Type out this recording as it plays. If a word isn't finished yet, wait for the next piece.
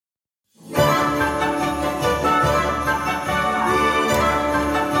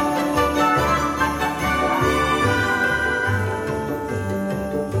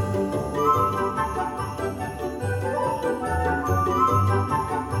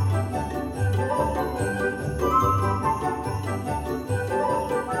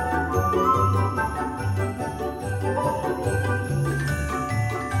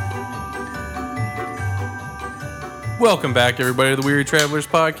Welcome back, everybody, to the Weary Travelers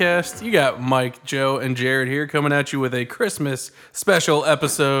podcast. You got Mike, Joe, and Jared here coming at you with a Christmas special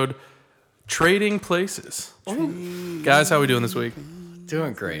episode, Trading Places. Guys, how we doing this week?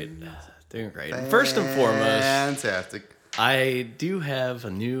 Doing great. First and foremost, Fantastic. I do have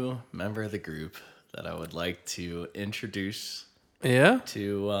a new member of the group that I would like to introduce Yeah?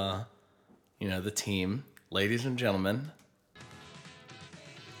 to, the team. Ladies and gentlemen,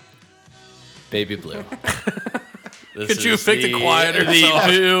 Baby Blue. Could you have picked a quieter song?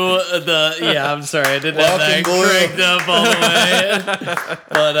 I'm sorry, I didn't have that cranked up all the way.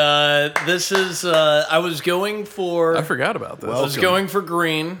 But this is, I was going for... I forgot about this. I was going for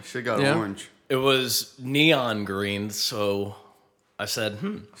green. Should have got Yeah. orange. It was neon green, so I said,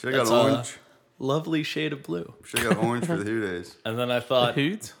 Should have that's got a orange. lovely shade of blue. Should have got orange for the Who Days. And then I thought,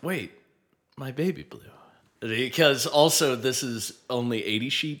 Hoots? wait, my baby blue. Because also this is only 80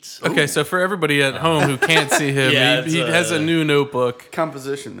 sheets. Okay, so for everybody at home who can't see him, Yeah, he it's, has a new notebook.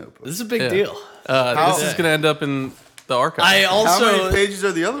 Composition notebook. This is a big Yeah. deal. This is going to end up in the archive. How many pages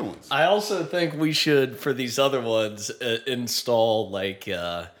are the other ones? I also think we should, for these other ones, install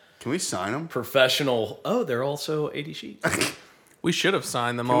Can we sign them? professional. Oh, they're also 80 sheets. We should have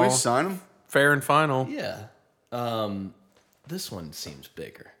signed them Can all. we sign them? Fair and final. Yeah. This one seems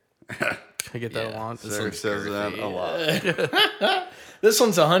bigger. I get that a lot. Sarah says that a lot. This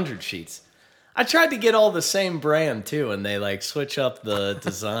one's 100 sheets. I tried to get all the same brand too, and they switch up the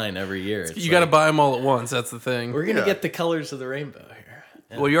design every year. It's You got to buy them all at once. That's the thing. We're gonna Yeah. get the colors of the rainbow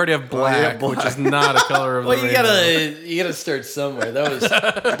here. Well, you already have black, which is not a color of the Well, rainbow. you gotta start somewhere.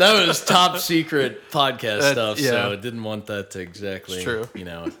 That was top secret podcast stuff, yeah. so I didn't want that to exactly, It's true.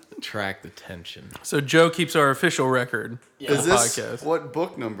 attract attention. So Joe keeps our official record. Is for the this podcast. what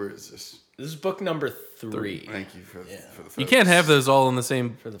book number is this? This is book number 3 Thank you for the folks. You can't have those all in the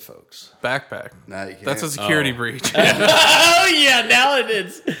same for the folks. backpack. Nah, you can't. That's a security breach. Oh yeah, now it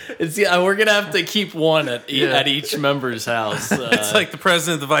is. We're gonna have to keep one at each member's house. It's like the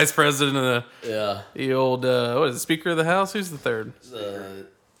president, the vice president, and yeah. the old what is it, Speaker of the House? Who's the third?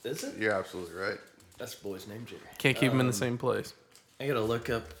 Is it? You're absolutely right. That's the boy's name, Jerry. Can't keep them in the same place. I gotta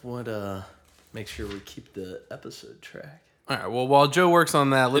look up what. Make sure we keep the episode track. All right. Well, while Joe works on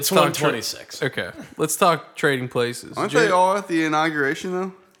that, let's It's talk 126. Okay. Let's talk Trading Places. Aren't Joe- they all at the inauguration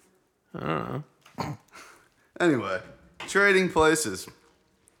though? I don't know. Anyway, Trading Places.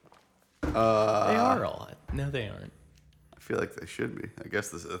 They are all. No, they aren't. I feel like they should be. I guess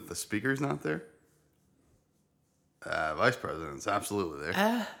the speaker's not there. Vice president's absolutely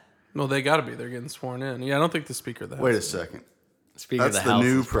there. Well, they got to be. They're getting sworn in. Yeah, I don't think the Speaker of the House. Wait a is. second. Speaking of That's the the house,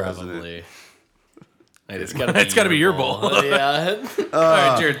 new is president. probably. Wait, it's gotta be your ball. Yeah. All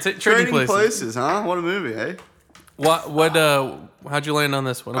right, Jared. Trading Trading Places. Places, huh? What a movie, eh? What? How'd you land on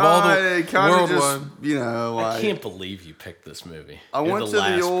this one? Of all I the kind of just, worldwide. I can't believe you picked this movie. I You're went to the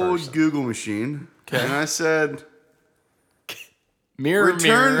last old person. Google machine and I said, mirror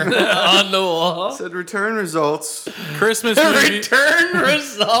Return- mirror on the wall. return results Christmas movie. Return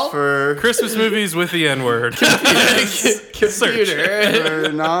result. for Christmas movies with the N word. Computer.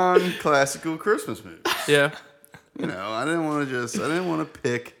 for non-classical Christmas movies. Yeah. You know, I didn't want to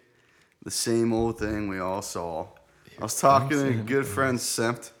pick the same old thing we all saw. I was talking to a good friend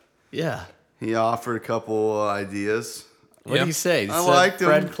Sempt. Yeah. He offered a couple ideas. What Yeah. did he say? He I said liked him,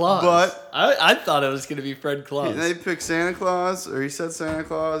 Fred Claus. but- I thought it was going to be Fred Claus. They picked Santa Claus, or he said Santa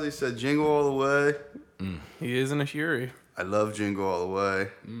Claus. He said Jingle All the Way. He is in a fury. I love Jingle All the Way.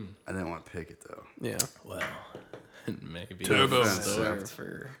 I didn't want to pick it though. Yeah. Well, maybe Turbo. it's a store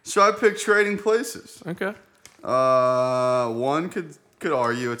for... So I picked Trading Places. Okay. One could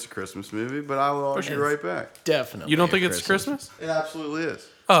argue it's a Christmas movie, but I will argue right back. Definitely. You don't a think it's Christmas? It absolutely is.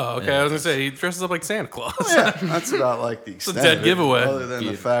 Oh, okay. I was gonna say he dresses up like Santa Claus. Yeah, that's about like the extent dead of it, giveaway. Other than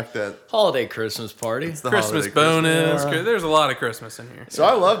the fact that Holiday Christmas party. it's the Christmas holiday bonus. Yeah. There's a lot of Christmas in here. So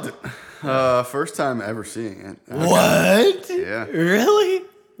I loved it. First time ever seeing it. What? Yeah. Really?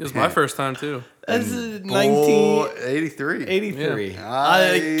 It was my first time too. That's Bull 1983. 83.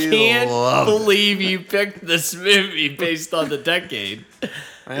 I I can't loved it. believe you picked this movie based on the decade.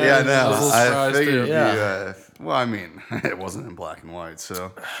 Yeah, I no. was a little I surprised, figured too. Yeah. well, I mean, it wasn't in black and white,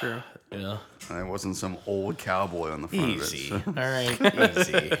 so Sure. Yeah. and it wasn't some old cowboy on the front Easy. of it. All right.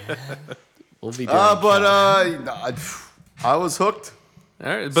 Easy. We'll be doing I was hooked. All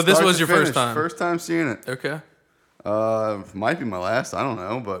right, but this Start was to your finish. first time. First time seeing it. Okay. Might be my last. I don't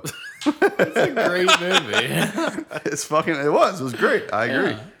know, but It's a great movie. it was great. I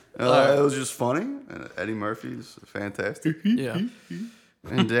agree. Yeah. It was just funny. And Eddie Murphy's fantastic. Yeah.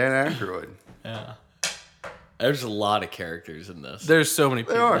 And Dan Aykroyd. Yeah. There's a lot of characters in this. There's so many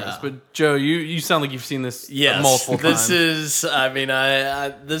people. are. in this, but Joe, you sound like you've seen this Yes, multiple times. this is. I mean,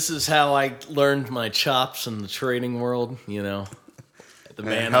 this is how I learned my chops in the trading world. You know, the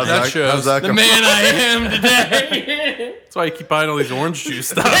man. How's that that, shows. how's that The come- man I am today. That's why you keep buying all these orange juice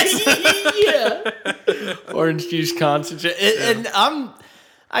stuff. Yeah, orange juice concentrate. And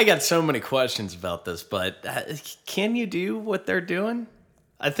I got so many questions about this, but can you do what they're doing?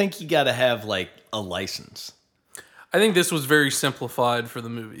 I think you got to have like a license. I think this was very simplified for the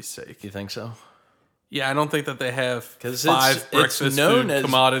movie's sake. You think so? Yeah, I don't think that they have 'Cause five it's breakfast known food as-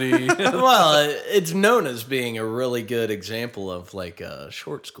 commodity. Well, it's known as being a really good example of like a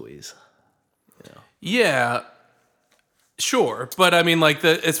short squeeze. Yeah, sure, but I mean, like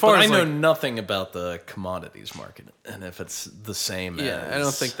as far But I as know like, nothing about the commodities market and if it's the same. yeah, as, I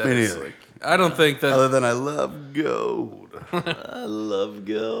don't think that. Me is, neither. like, I don't think that Other than I love gold. I love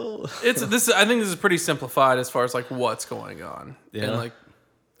gold. it's this. I think this is pretty simplified as far as like what's going on. Yeah. And like,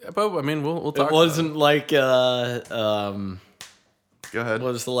 but I mean, we'll talk. It wasn't like Go ahead.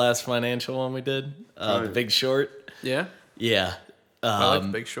 what was the last financial one we did? The Big Short. About it. Yeah, Yeah. I like The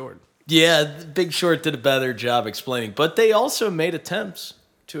Big Short. Yeah, The Big Short did a better job explaining, but they also made attempts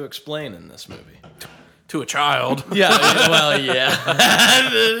to explain in this movie. To a child. Yeah, well,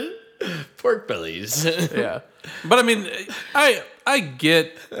 yeah. Pork bellies. Yeah, but I mean, I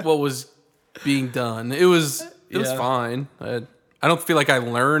get what was being done. It was Yeah. fine. I don't feel like I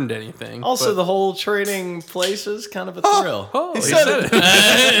learned anything. Also, but- the whole trading places kind of a thrill. oh, he said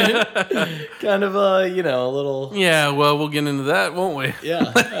said it. Kind of a, a little. Yeah, well, we'll get into that, won't we?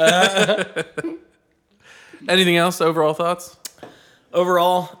 Yeah. Anything else? Overall thoughts?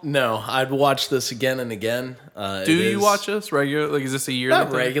 Overall, no. I'd watch this again and again. Do you watch this regular? Like, is this a yearly Not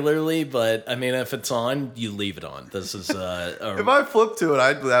thing? regularly, but I mean, if it's on, you leave it on. This is If I flip to it,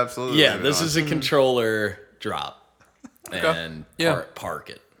 I'd absolutely. yeah. leave it This on. is a controller drop and Yeah. park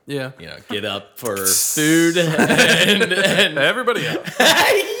it. Yeah. Get up for food and Everybody else.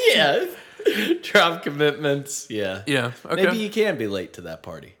 yeah, drop commitments. Yeah, Yeah. Okay. Maybe you can be late to that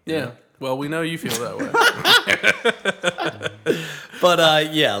party. Yeah. Well, we know you feel that way.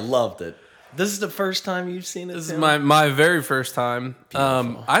 But yeah, loved it. This is the first time you've seen it. This is my very first time.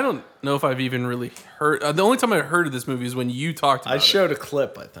 I don't know if I've even really heard. The only time I heard of this movie is when you talked about I it. showed a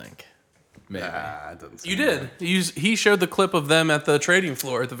clip. I think. Maybe. Nah, it doesn't You seem did. He showed the clip of them at the trading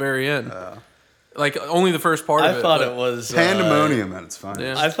floor at the very end. Like only the first part of it. I thought but- it was Pandemonium at its finest.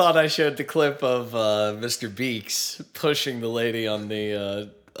 Yeah. I thought I showed the clip of Mr. Beeks pushing the lady on the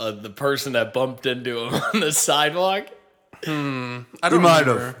person that bumped into him on the sidewalk. I You don't might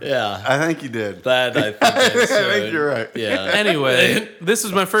remember. have. Yeah, I think you did. that I think. I think you're right. Yeah. Anyway, this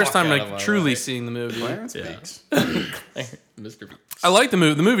is my first time out of like my truly way. seeing the movie. Clarence Yeah. Beeks. Mr. Beeks. I like the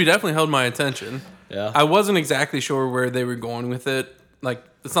movie. The movie definitely held my attention. Yeah. I wasn't exactly sure where they were going with it. Like,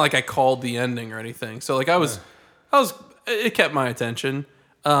 it's not like I called the ending or anything. So like I was, it kept my attention.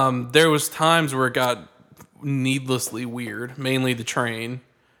 There was times where it got needlessly weird, mainly the train.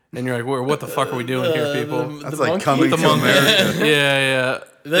 And you're like, what the fuck are we doing here, people? That's The like monkey? coming The to monkey. America. Yeah.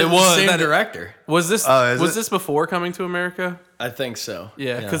 The It was same that- director. Was this Oh, is was it? this before Coming to America? I think so.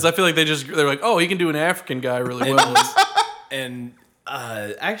 Yeah, because I feel like they're like, oh, he can do an African guy really well. And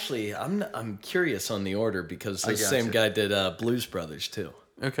actually, I'm curious on the order because the got same you. guy did Blues Brothers too.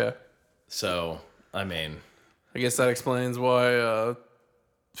 Okay, So I mean, I guess that explains why.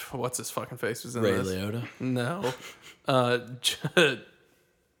 What's his fucking face was in Ray this? Liotta. No,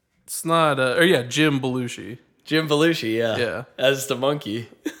 it's not. Or yeah, Jim Belushi. Jim Belushi, yeah. Yeah. As the monkey.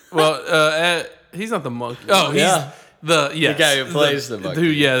 Well, he's not the monkey. Oh, he's Yeah. the guy who plays the monkey.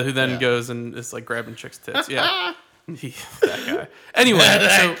 Who then goes and is like grabbing chicks' tits. Yeah, that guy. Anyway,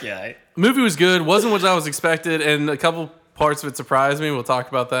 so guy. movie was good. Wasn't what I was expected, and a couple parts of it surprised me. We'll talk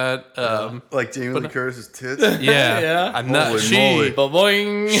about that. Like Jamie Lee Curtis's tits. Yeah, Yeah. I'm not. Holy She moly.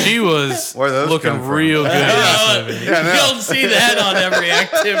 Ba-boing. she was Where those looking come from? real good in this movie. Yeah, no. You'll see that on every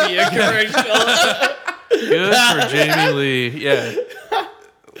Activia commercial. Good for Jamie Lee. Yeah,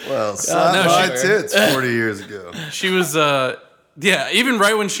 Well, slap no, my she- tits 40 years ago. she was. Yeah, even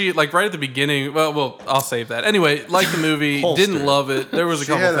right when she right at the beginning. Well, I'll save that. Anyway, liked the movie. Holster. Didn't love it. There was a She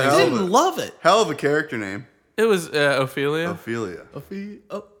couple had a things. hell I of didn't love it. Hell of a character name. It was Ophelia. Ophelia.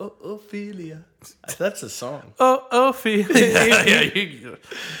 Ophelia. That's a song. Oh, Ophelia. Yeah,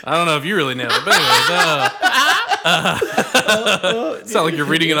 I don't know if you really nailed it, but anyways, it's not like you're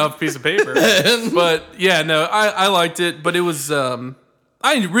reading it off a piece of paper. But yeah, no, I liked it, but it was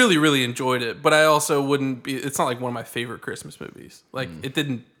I really, really enjoyed it. But I also wouldn't be. It's not like one of my favorite Christmas movies. Like it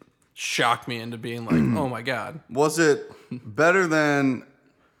didn't shock me into being like, oh my god. Was it better than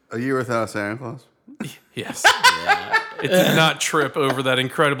A Year Without Santa Claus? Yes. It did not trip over that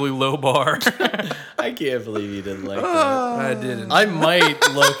incredibly low bar. I can't believe you didn't like that. I didn't. I might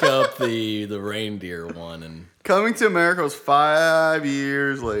look up the reindeer one and Coming to America was 5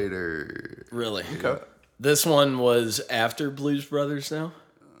 years later. really. Okay. This one was after Blues Brothers now?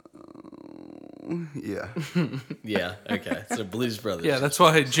 Yeah. Yeah, okay. So Blues Brothers. Yeah, that's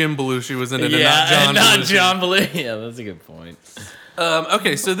why Jim Belushi was in it yeah, and not John Belushi. Belushi. Yeah, that's a good point.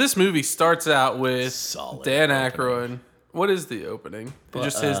 Okay, so this movie starts out with Solid Dan opening. Aykroyd. What is the opening?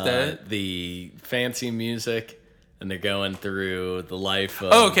 Just his dad? The fancy music, and they're going through the life of.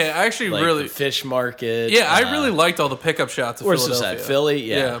 Oh, okay. I actually like, really. the fish market. Yeah, I really liked all the pickup shots of Where's Philadelphia. this at? Philly?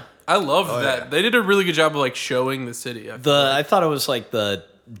 Yeah. I loved that. yeah. They did a really good job of like showing the city. I feel like. I thought it was like the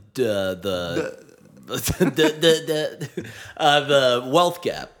wealth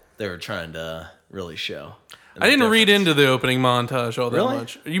gap they were trying to really show. I didn't read into the opening montage all that Really?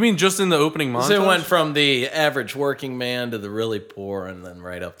 much. You mean just in the opening montage? So it went from the average working man to the really poor, and then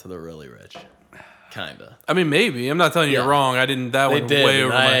right up to the really rich. Kinda. I mean, maybe. I'm not telling you Yeah. you're wrong. I didn't. That They went did. way and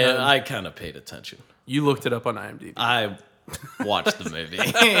over my head. I kind of paid attention. You looked it up on IMDb. I watched the movie.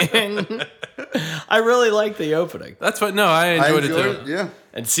 I really liked the opening That's what. No, I enjoyed, it too. Yeah.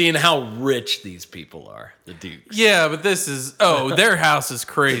 and seeing how rich these people are. The Dukes. Yeah, but this is. Oh, their house is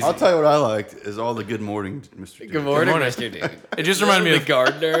crazy. I'll tell you what I liked is all the good morning, Mr. Duke. Good morning, morning. Mr. Duke. It just reminded me the of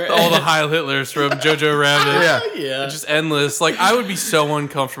gardener. all the Heil Hitlers from Jojo Rabbit. Yeah. yeah. Just endless. Like I would be so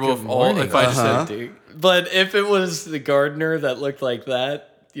uncomfortable if I just Uh-huh. said, Duke. But if it was the gardener that looked like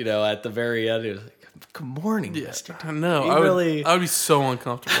that, at the very end, it was like, "Good morning, Mr. I know. He I would, really- I would be so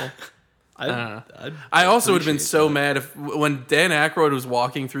uncomfortable. I'd I also would have been appreciate so mad if when Dan Aykroyd was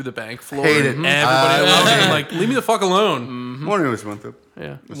walking through the bank floor, Hate it. everybody I around love him it. like, leave me the fuck alone. Morning, Mr. Winthrop.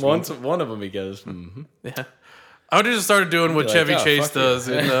 Yeah, Once one of them, he goes, mm-hmm. yeah. I would have just started doing what Be like, Chevy "Oh, Chase fuck you." does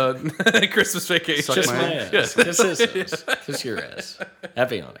in Christmas Vacation. Kiss my my ass. ass. Kiss his ass. Kiss your ass.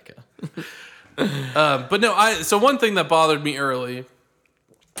 Happy Hanukkah. But no, so one thing that bothered me early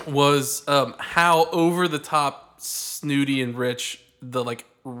was how over the top, snooty, and rich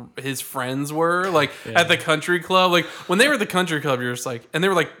his friends were at the country club. Like when they were at the country club, you're just like, and they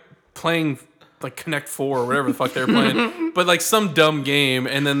were like playing like Connect Four or whatever the fuck they were playing, but like some dumb game,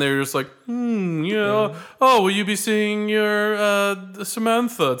 and then they're just like, oh, will you be seeing your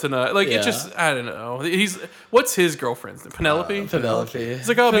Samantha tonight? Like it just, I don't know. What's his girlfriend's name? Penelope. Penelope. It's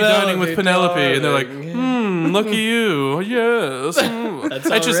like I'll be dining with Penelope, and they're like, darling. lucky you, yes. That's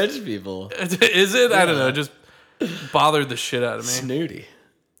how I just- rich people. Is it? I don't know. It just bothered the shit out of me. Snooty.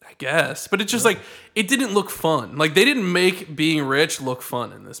 I guess, but it's just like it didn't look fun. Like they didn't make being rich look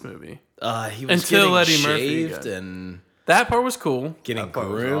fun in this movie. He was Until getting Eddie Murphy shaved got- and That part was cool. getting That part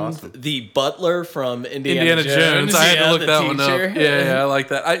was groomed. awesome. The butler from Indiana Jones. I had to look the that one up. teacher. Yeah, I like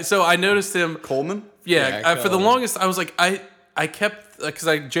that. So I noticed him. Coleman? Yeah, for the Coleman. longest, I was like, I kept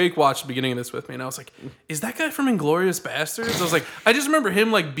because Jake watched the beginning of this with me, and I was like, is that guy from Inglorious Bastards? I was like, I just remember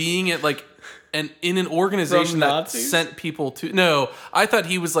him like being at like in an organization From that Nazis? sent people to. No, I thought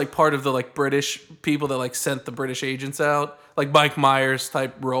he was like part of the like British people that like sent the British agents out, like Mike Myers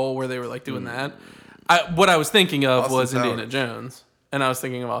type role where they were like doing that. What I was thinking of Austin was Indiana Powers. Jones, and I was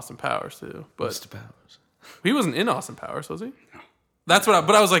thinking of Austin Powers too, but Mr. Powers. he wasn't in Austin Powers, was he? That's what.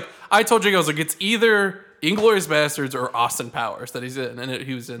 But I was like, I told Jake, I was like, it's either Inglourious Bastards or Austin Powers that he's in, and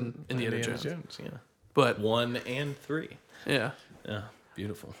he was in Indiana Jones. Yeah. But 1 and 3. yeah. Yeah.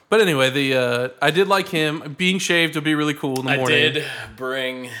 Beautiful. But anyway, I did like him. Being shaved would be really cool in the I morning. did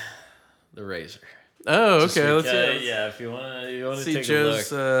bring the razor. Oh, okay. Let's see. Yeah, if you want to See take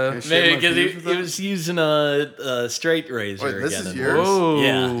Joe's. a look. Can I shave Maybe my because pubes with he that? was using a straight razor Wait, this again. is and- yours? Whoa,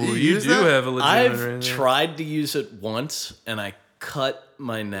 Yeah. you, You use do that? have a legitimate I've razor. tried to use it once, and I cut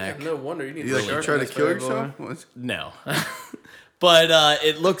my neck. No wonder you need You to like try to kill yourself? What's- No. But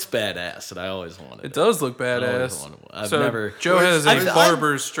it looks badass, and I always wanted It does look badass. wanted one. I've so never- Joe has a I've-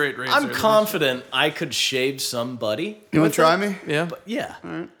 barber's straight razor. I'm confident I could shave somebody. You want with to try it. me? Yeah, Yeah.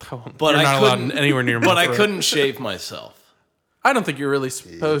 but But you're I not allowed couldn't- anywhere near. my But I throat. couldn't shave myself. I don't think you're really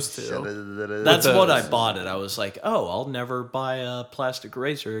supposed to. That's With what I those. bought it. I was like, oh, I'll never buy a plastic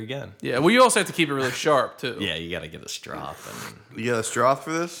razor again. Yeah, well, you also have to keep it really sharp too. Yeah, you got to get a strop. And You got a straw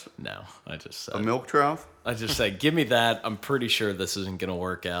for this? no, I just A said, milk trough? give me that. I'm pretty sure this isn't going to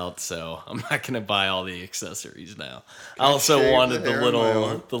work out, so I'm not going to buy all the accessories now. I also shave wanted the the hair on my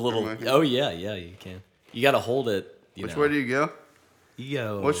arm? little. Or my- Oh yeah, you can. You got to hold it. Which way do you go? you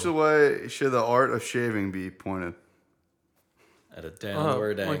go? Which the way should the art of shaving be pointed? At a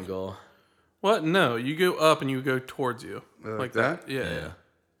downward like- angle. What? No, you go up and you go towards you. Like that? Yeah.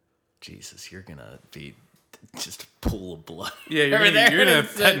 Jesus, you're gonna be just a pool of blood. Yeah, you're Over gonna, there, you're gonna have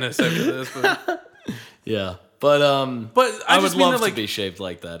it's like- tetanus after this. But Yeah. But I just would mean love that, like, to be shaved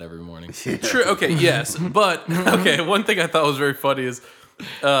like that every morning. True. Okay. Yes. But okay. One thing I thought was very funny is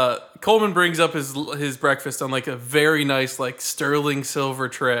Coleman brings up his breakfast on like a very nice like sterling silver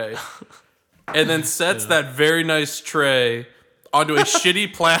tray, and then sets that very nice tray onto a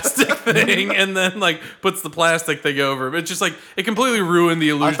shitty plastic thing, and then like puts the plastic thing over him. It's just like it completely ruined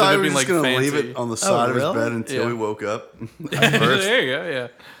the I illusion thought of he it was being just like gonna fancy. leave it on the side of his really? bed until Yeah. he woke up. At first. There you go. Yeah.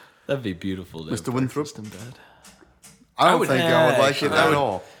 That'd be beautiful. To Mr. have Winthrop? breakfast in bed. I don't would- think I would like it actually, at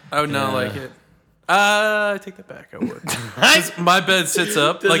all. I would not like it. I take that back. I would. 'Cause my bed sits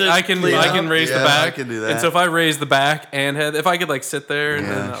up. Like it I can lean raise Yeah, the back. I can do that. And so if I raise the back and head, if I could like sit there, and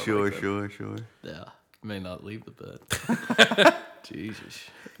then Yeah, I'll sure, like that. sure. Yeah. May not leave the bed. Jesus.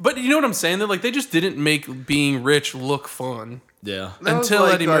 But you know what I'm saying? That like they just didn't make being rich look fun. Yeah. That was Until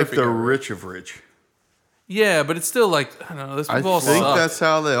like, Eddie like Murphy the got rich of rich. Yeah, but it's still like I don't know. This I people all think suck. that's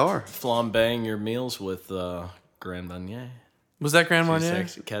how they are. Flambeing your meals with Grand Marnier. Was that Grand Marnier?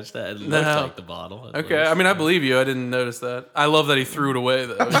 Sexy. Catch that? It looked No. like the bottle. at Okay, least. I mean I believe you. I didn't notice that. I love that he threw it away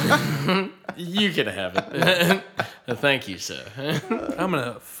though. You can have it. Thank you, sir. I'm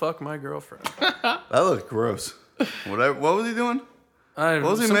gonna fuck my girlfriend. That looked gross. What was he doing? What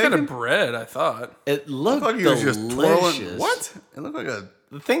was he some kind making? of bread? I thought. It I looked thought he was delicious. just twirling. What? It looked like a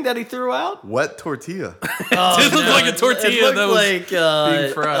The thing that he threw out? wet tortilla. It looked like a tortilla It that looked was like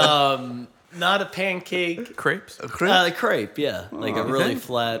being fried. not a pancake. Crepes. A crepe? Crepe, yeah, like a really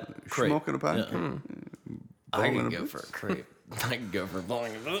flat crepe. Smoking a pancake. I Bowling can a go boots? for a crepe. I can go for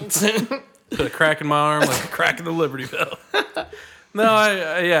bowling a boots. Put a crack in my arm, like a crack in the Liberty Bell. No,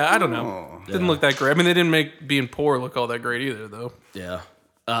 I don't know. Didn't look that great. I mean, they didn't make being poor look all that great either, though. Yeah.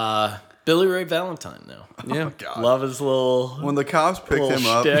 Billy Ray Valentine now. Yeah. God. Love his little When the cops picked little him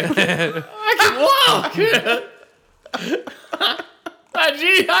up, shtick. I can walk.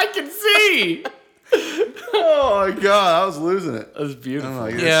 Gee, I can see. oh my god, I was losing it. That's beautiful. I'm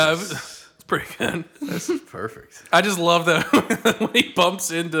like, Yeah, this it's pretty good. this is perfect. I just love that when he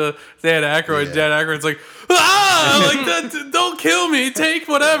bumps into Dan Aykroyd. Yeah. Dan Aykroyd's like, like that, don't kill me, take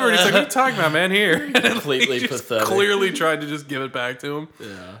whatever. And he's like, what are you talking about, man? Here. Completely He just pathetic. Clearly tried to just give it back to him.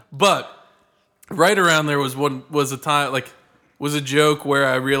 Yeah. But right around there was a time like was a joke where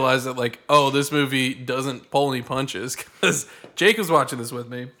I realized that like, oh, this movie doesn't pull any punches because Jake was watching this with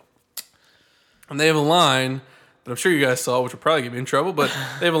me, and they have a line that I'm sure you guys saw, which will probably get me in trouble. But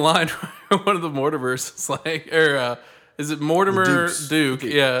they have a line where one of the Mortimers is like, or is it Mortimer Dukes. Duke?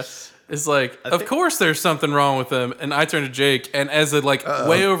 Yeah. It's like, of course there's something wrong with him. And I turned to Jake, and as a like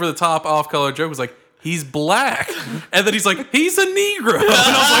way over the top off-color joke was like, he's black. And then he's like, he's a Negro. And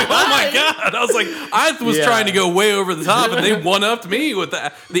I was like, oh my God. I was like, I was Yeah. trying to go way over the top, and they one-upped me with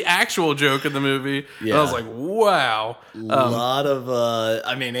the actual joke in the movie. And I was Yeah. like, wow. A lot of,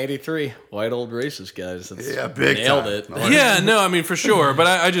 83, white old racist guys. That's Yeah, big nailed time. it. Oh, Yeah, no, I mean, for sure. But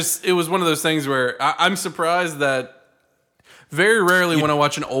I just, it was one of those things where I'm surprised that very rarely when I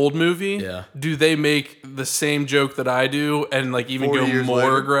watch an old movie, Yeah. do they make the same joke that I do and like even 40 go years more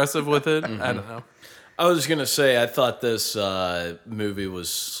later. aggressive with it. I don't know. I was gonna say I thought this movie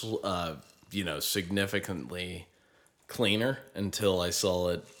was significantly cleaner until I saw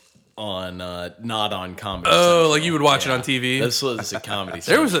it on not on Comedy Oh, Central. like you would watch it on TV? This was a Comedy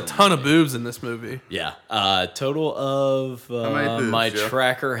There was a Central ton of boobs in this movie. Yeah. Total of many boobs, my Joe?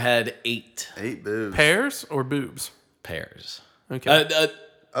 tracker had 8 8 boobs. Pairs or boobs? pairs. Okay.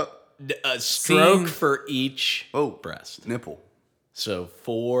 A stroke Seen- for each Oh, breast. nipple. So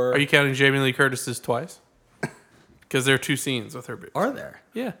 4. Are you counting Jamie Lee Curtis's twice? Because there are 2 scenes with her boobs. Are there?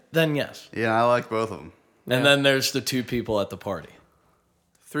 Yeah. Then yes. Yeah, I like both of them. And then there's the 2 people at the party.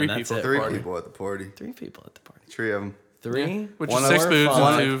 3 And that's people. it. at the 3 party. people at the party. 3 people at the party. 3 of them. 3? Which One is 6 up- boobs and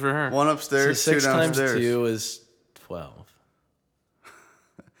five. 2 for her. One So upstairs, 6 2 times downstairs. 2 is 12.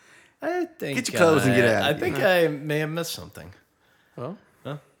 I think. Get your clothes and get out of I here. think I may have missed something. Well,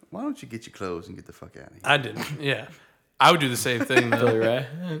 Why don't you get your clothes and get the fuck out of here? I didn't. Yeah. I would do the same thing, though. Right?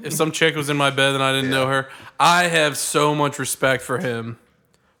 If some chick was in my bed and I didn't know her, I have so much respect for him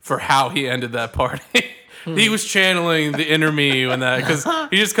for how he ended that party. He was channeling the inner me when that, because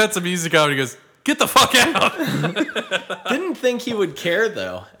he just cut some music out and he goes, get the fuck out. Didn't think he would care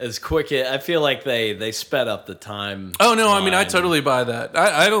though. As quick, I feel like they sped up the time. Oh, no, I mean, I line. totally buy that.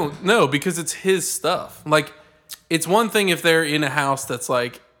 I don't know, because it's his stuff. Like, it's one thing if they're in a house that's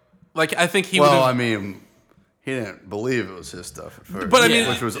like I think he would Well, have. I mean, he didn't believe it was his stuff at first. But I mean-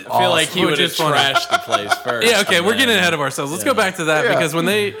 which was I awesome. feel like he Which would have is funny. trashed the place first. Yeah, okay, and we're getting then- ahead of ourselves. Let's go back to that, Yeah. because when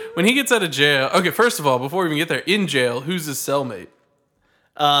he gets out of jail, okay, first of all, before we even get there, in jail, who's his cellmate?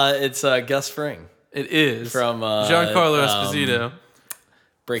 It's Gus Fring. It is From, Giancarlo Esposito.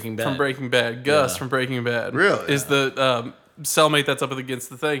 Breaking Bad. from Breaking Bad. Gus Yeah. from Breaking Bad. Really? Is the cellmate that's up against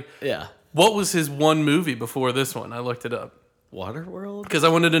the thing. Yeah. What was his one movie before this one? I looked it up. Waterworld? Because I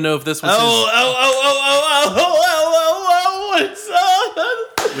wanted to know if this was What's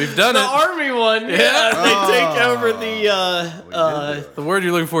up? his... We've done The it. army one. Yeah. They take over the The word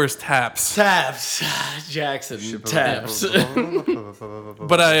you're looking for is taps. Taps. Jackson Taps. But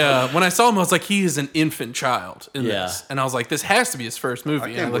when I saw him, I was like, he is an infant child in Yeah. this. And I was like, this has to be his first movie. I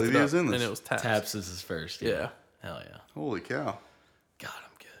And can't looked believe it he up, was in this. And it was Taps. Taps is his first. Yeah. Hell yeah. Holy cow. God,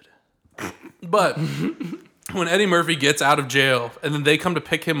 I'm good. But when Eddie Murphy gets out of jail and then they come to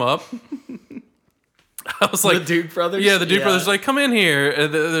pick him up, I was like, The Duke brothers? Yeah, the Duke brothers are like, come in here.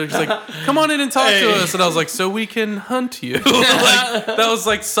 And they're just like, come on in and talk to us. And I was like, so we can hunt you. Like, that was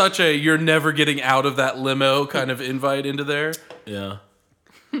like such a you're never getting out of that limo kind of invite into there. Yeah.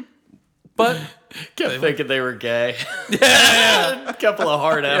 But Kept thinking they were gay. Yeah. A couple of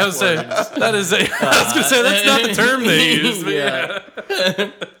hard I was ass saying, that is a, I was gonna say that's not the term they use. But Yeah.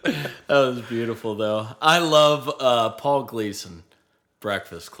 That was beautiful, though. I love Paul Gleason,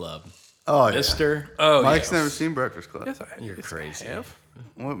 Breakfast Club. Oh, yeah. Mister, Oh, Mike's yeah. never seen Breakfast Club. you're crazy.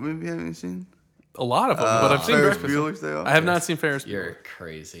 What movie haven't you seen? A lot of them, but I've seen Ferris Breakfast. Bueller's Day Off. I have not seen Ferris Bueller. You're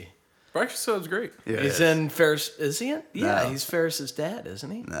crazy. Breakfast Club's great. Yeah, He's yeah. in Ferris. Is he in? Yeah, No. he's Ferris's dad, isn't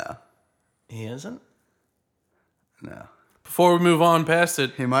he? No, He isn't? no. Before we move on past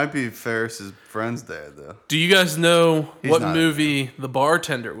it, He might be Ferris's friend's dad, though. do you guys know what not. movie the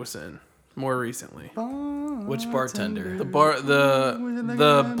bartender was in more recently? Which bartender?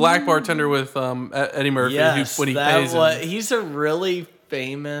 The black bartender with Eddie Murphy Yes, when he that pays was, him. he's a really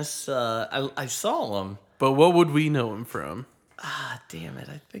famous. I saw him. But what would we know him from? Ah, damn it!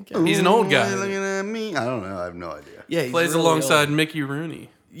 I think He's an old Ooh, guy. you're looking at me. I don't know. I have no idea. yeah, he's Plays really alongside old. Mickey Rooney.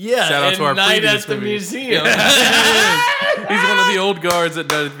 Yeah, Shout out in to our Night previous at the movie. Museum. He's one of the old guards at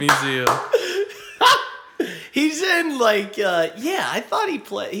Night at the Museum. He's in I thought he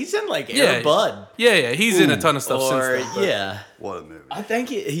played. He's in like Yeah. Air Bud. Yeah, he's in a ton of stuff Or since then. yeah, What a movie. I think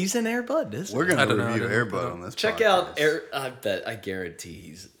he's in Air Bud. Isn't We're he? I gonna don't know. I review didn't Air look Bud it up. on this. Check podcast. out Air. I guarantee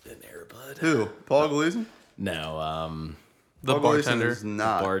he's in Air Bud. Who? Paul Gleason? No, The Paul Gleason bartender. is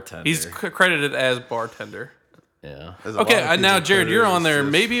not. bartender. He's credited as bartender. yeah. There's a lot Okay, of now people Jared, you're credited on there. as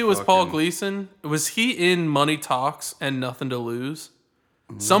just Maybe it was Paul fucking- Gleason. Was he in Money Talks and Nothing to Lose?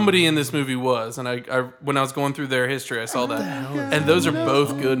 Somebody in this movie was, and I when I was going through their history, I saw that, and those are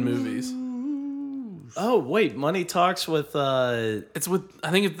both good movies. Oh wait, Money Talks with It's with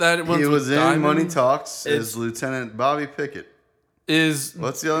I think that one's He was with in Diamond. Money Talks It's- as Lieutenant Bobby Pickett. Is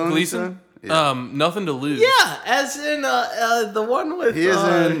What's the other one? Gleason? you said? Nothing to Lose. yeah, as in the one with He is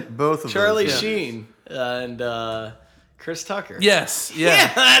in both of Charlie those. Sheen and Chris Tucker. Yes. Yeah,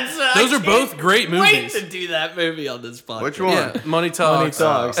 Yeah. that's Those are both great Wait movies. to do that movie on this podcast. Which one? Yeah. Money Talks. Money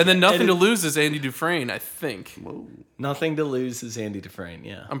Talks. And then Nothing And to it- Lose is Andy Dufresne, I think. Nothing to Lose is Andy Dufresne.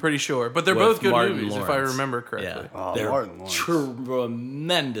 Yeah. I'm pretty sure, but they're With both good Martin movies if I Lawrence. remember correctly. Yeah. Oh, They're Martin Lawrence.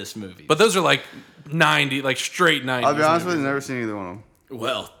 tremendous movies. But those are like 90, like straight 90s. I'll be honest with you, movies. never seen either one of them.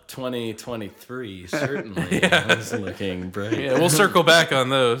 well, 2023 certainly is looking bright. Yeah, we'll circle back on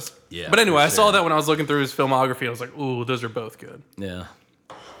those. Yeah, But anyway, for I saw sure. that when I was looking through his filmography. I was like, ooh, those are both good. Yeah.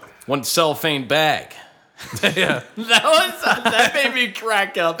 One cellophane bag. Yeah. That made me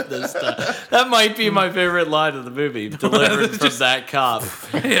crack up this time. That might be my favorite line of the movie, delivered from that cop.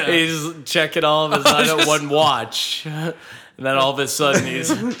 Yeah. He's checking all of his 901 watch. And then all of a sudden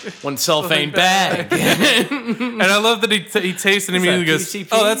he's one cellophane bag. And I love that he tastes and immediately that, goes, PCP?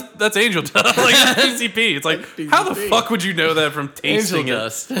 "Oh, that's angel dust." Like that's PCP. It's like, how the PCP. fuck would you know that from Angel tasting it?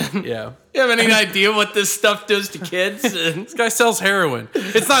 dust. Yeah. You have any idea what this stuff does to kids? This guy sells heroin.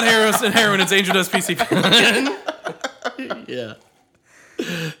 It's not heroin. It's angel dust PCP. Yeah.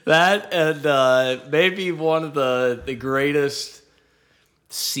 That and maybe one of the greatest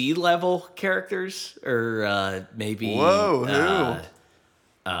sea level characters, or maybe Whoa,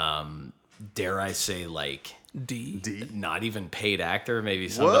 dare I say, like D. not even paid actor, maybe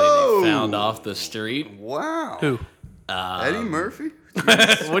somebody Whoa. they found off the street. Wow. Who? Eddie Murphy?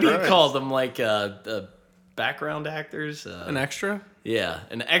 What do you Christ. call them? Like background actors? An extra Yeah,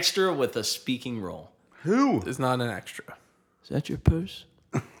 an extra with a speaking role. Who? is not an extra. Is that your purse?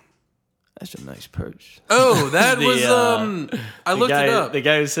 That's a nice purse. Oh, that The, was I looked guy, it up. The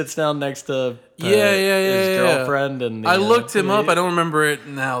guy who sits down next to Yeah, his girlfriend and I looked him up. I don't remember it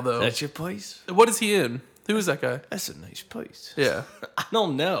now though. That's your place? What is he in? Who is that guy? That's a nice place. Yeah. I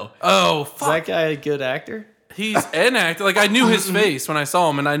don't know. Oh, Is fuck. that guy a good actor? He's an actor. Like I knew his face when I saw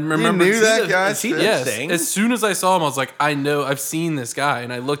him, and I remember. knew that guy? Is he the Yes. thing? As soon as I saw him, I was like, I know, I've seen this guy,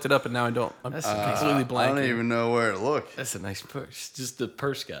 and I looked it up, and now I don't. I'm completely I blanking. don't even know where to look. That's a nice purse. Just the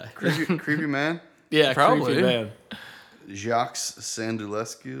purse guy. Creepy man. Yeah, Probably. creepy man. Jacques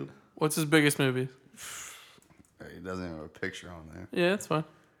Sandulescu. What's his biggest movie? He doesn't even have a picture on there. Yeah, that's fine.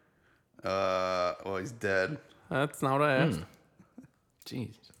 Well, he's dead. That's not what I asked.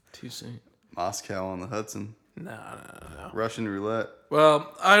 Jeez, too soon. Moscow on the Hudson. No. Russian roulette.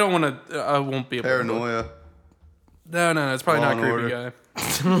 Well, I don't want to. I won't be able to. Paranoia. No. It's probably Law not and creepy Order.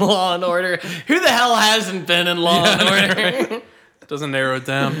 guy. Law and Order. Who the hell hasn't been in Law and Order? Doesn't narrow it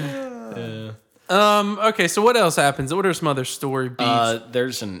down. Okay, so what else happens? What are some other story beats?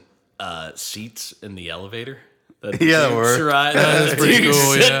 There's an seats in the elevator. Yeah, there were. Right. That's pretty You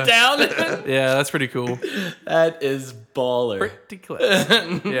cool, sit yeah. down. Yeah, that's pretty cool. That is baller. Pretty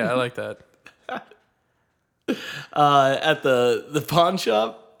classy. Yeah, I like that. At the pawn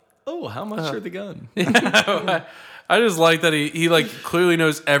shop. Oh, how much are the gun? I just like that he like clearly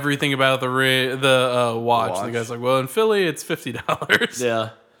knows everything about the watch. Watch. The guy's like, well, in Philly, it's $50. Yeah.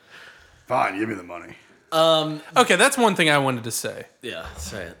 Fine, give me the money. Okay, that's one thing I wanted to say. Yeah.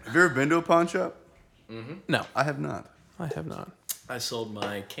 Say it. Have you ever been to a pawn shop? No, I have not. I have not. I sold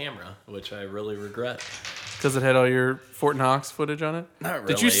my camera, which I really regret. Because it had all your Fort Knox footage on it? Not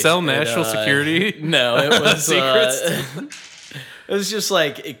Did you really. sell national It, security? No, it was Secrets? it was just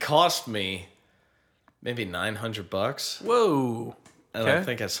like it cost me maybe $900, Whoa. and I Okay.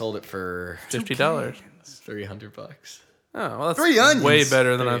 think I sold it for $50. $300. Oh, well, that's 3 onions. way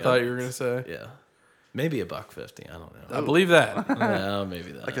better than I 3 thought you were going to say. Yeah, maybe $1.50. I don't know. I believe that. No,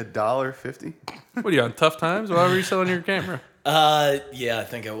 maybe that. Like $1.50? What are you on Tough Times? Why were you selling your camera? Yeah, I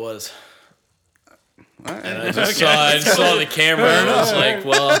think I was. All right. I just saw the camera and I was like,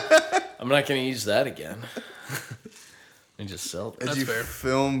 well, I'm not going to use that again. And just sell it. Did you fair.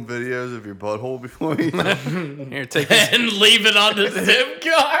 film videos of your butthole before you? Here, take this, And leave it on the SIM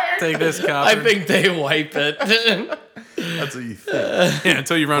card. take this copy. I think they wipe it. That's what you think. Yeah,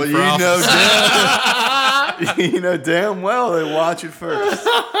 until you run But for office. you know damn well they watch it first.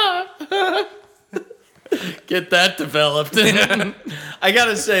 Get that developed. I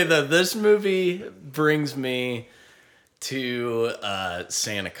gotta say though, this movie brings me to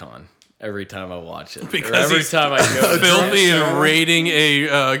SantaCon every time I watch it. Because Or every he's time I go. Filthy and raiding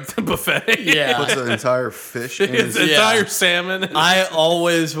a buffet. Puts Yeah. an entire fish in His his entire salmon. I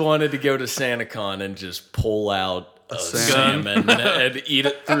always wanted to go to SantaCon and just pull out a salmon and eat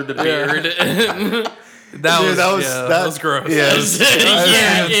it through the beard. that was gross. Yeah,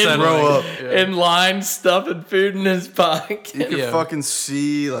 Yeah, unsettling. grow up. in line stuffing food in his pocket. You can Yeah. fucking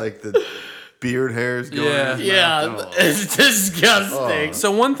see like the beard hairs going. Yeah. in his Yeah, mouth. it's disgusting.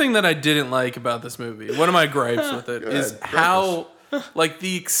 So one thing that I didn't like about this movie, one of my gripes with it, is ahead, how like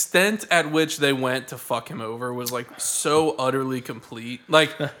the extent at which they went to fuck him over was like so utterly complete.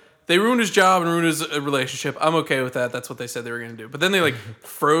 Like they ruined his job and ruined his relationship. I'm okay with that. That's what they said they were going to do. But then they like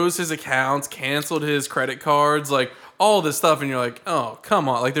froze his accounts, canceled his credit cards, like all this stuff, and you're like, oh, come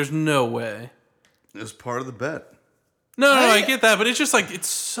on. Like there's no way. It was part of the bet. No, I get that, but it's just like it's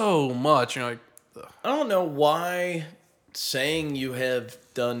so much. You're like, I don't know why saying you have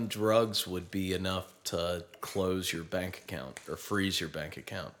done drugs would be enough to close your bank account or freeze your bank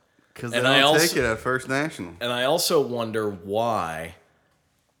account. Because they And don't I also- take it at First National. And I also wonder why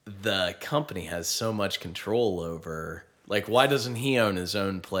the company has so much control over, like, why doesn't he own his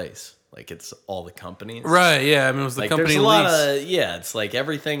own place? Like, it's all the companies. right, yeah. I mean, it was the Like, company there's a lot lease. of, yeah, it's like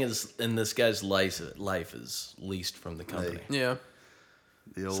everything is in this guy's life is leased from the company. Yeah.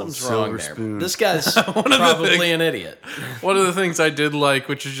 The old Something's silver wrong there. spoon. This guy's the probably things- an idiot. One of the things I did like,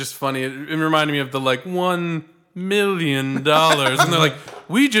 which is just funny, it reminded me of the like $1 million, and they're like,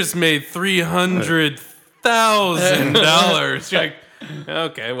 "We just made $300,000." You're like,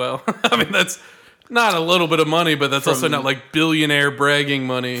 okay, well, I mean that's not a little bit of money, but that's also not like billionaire bragging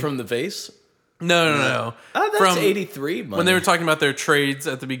money. From the vase? No. Oh, that's From 83 money. when they were talking about their trades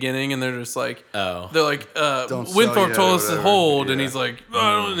at the beginning, and they're just like, Oh. they're like, Don't sell Winthrop yet told or us to whatever. hold, and Yeah. he's like,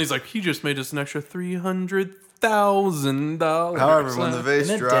 oh, and he's like, he just made us an extra $300,000. However, when the vase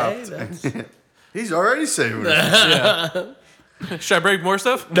In a dropped, day, he's already saving it. Should I break more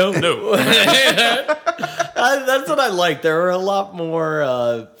stuff? No. That's what I like. There are a lot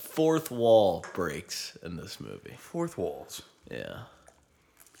more fourth wall breaks in this movie. Fourth walls. Yeah.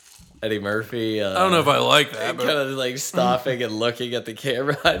 Eddie Murphy. I don't know if I like that, kind but of like stopping and looking at the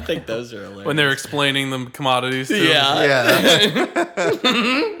camera. I think those are hilarious. when they're explaining the commodities, to yeah, Yeah,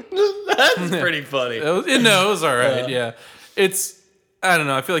 that's pretty funny. it was all right. Yeah, it's I don't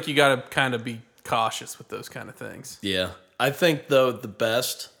know. I feel like you got to kind of be cautious with those kind of things. Yeah. I think, though, the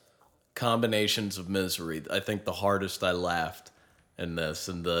best combinations of misery, I think the hardest I laughed in this,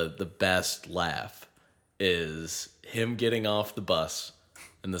 and the best laugh is him getting off the bus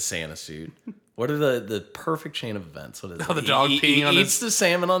in the Santa suit. What are the perfect chain of events? What is Oh, the dog peeing on eats his... the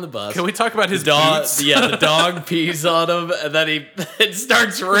salmon on the bus. Can we talk about his dog? boots? Yeah, the dog pees on him, and then it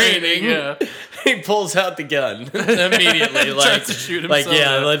starts raining. Yeah. He pulls out the gun immediately, Tries to shoot like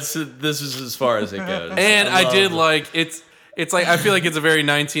himself. yeah, this is as far as it goes. And I did love- like it's like I feel like it's a very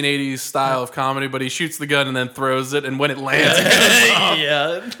 1980s style of comedy, but he shoots the gun and then throws it, and when it lands, it goes off.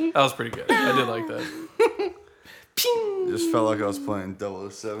 yeah. That was pretty good. I did like that. Just felt like I was playing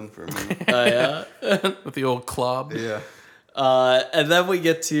 007 for a minute. Yeah. With the old club. Yeah. And then we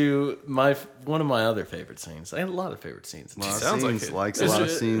get to one of my other favorite scenes. I had a lot of favorite scenes. A lot of Sounds like scenes, it. likes a lot of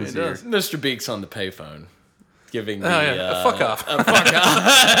It scenes here. does. Mr. Beeks on the payphone, giving the Fuck off. fuck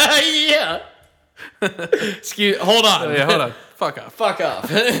off. Yeah. Hold on. Yeah, hold on. Fuck off. Fuck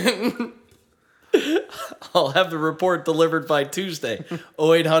off. I'll have the report delivered by Tuesday.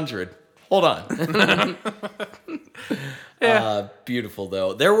 0800. Hold on. Beautiful,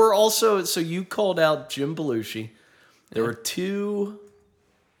 though. There were also, so you called out Jim Belushi. There were two,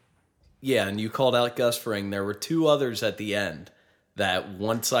 and you called out Gus Fring. There were two others at the end that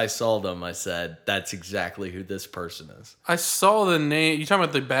once I saw them, I said, that's exactly who this person is. I saw the name. You talking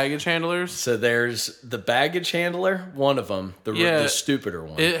about the baggage handlers? So there's the baggage handler, one of them, the stupider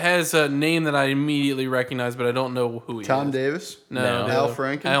one. It has a name that I immediately recognize, but I don't know who he Tom is. Davis? No. Al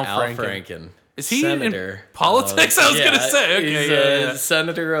Franken? Al Al Franken. Franken. Is he senator in politics? I was going to say. Okay, he's yeah. a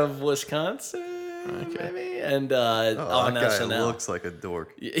senator of Wisconsin, maybe, and on that guy SNL. looks like a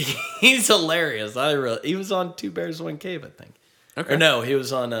dork. He's hilarious. He was on Two Bears One Cave, I think. Okay. Or no, he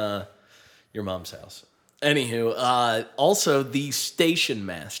was on Your Mom's House. Anywho, also the station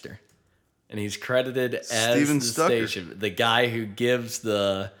master, and he's credited as Steven the Stucker. the guy who gives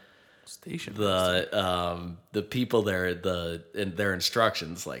the Station. the people their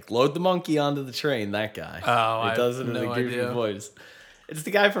instructions, like load the monkey onto the train. That guy. Oh, he I does it have in a no goofy idea. voice. It's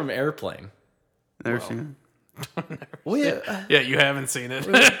the guy from Airplane. Never seen it. We Yeah, you haven't seen it.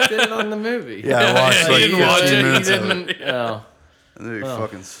 did it on the movie. Yeah, I watched You like didn't watch 15 it? minutes He of it. didn't. Oh, That movie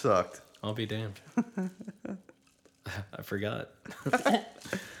fucking sucked. I'll be damned. I forgot.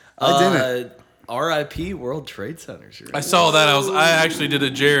 I didn't. R.I.P. World Trade Centers. I saw that. I actually did a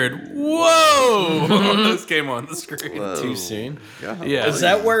Jared. Whoa! This came on the screen. Too soon. God, Yeah. Is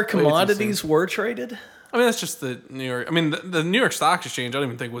that where too commodities were traded? I mean, that's just the New York. I mean, the New York Stock Exchange. I don't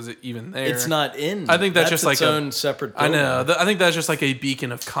even think was it even there. It's not in. I think that's just like its a- own separate. I know. building. I think that's just like a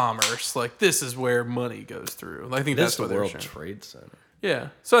beacon of commerce. Like this is where money goes through. I think This that's is the what they're World showing. Trade Center. Yeah.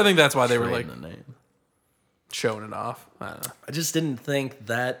 So I think that's why they were like Trading the name. showing it off. I don't know. I just didn't think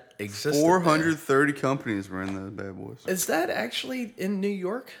that existed. 430 companies were in the Bad Boys. Is that actually in New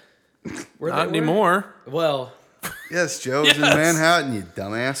York? Where Not they were? anymore. Well, Yes, Joe. It's in Yes. Manhattan, you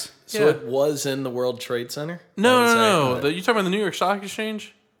dumbass. so Yeah. it was in the World Trade Center. No, That no, was no. it. You talking about the New York Stock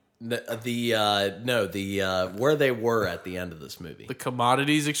Exchange? Where they were at the end of this movie. The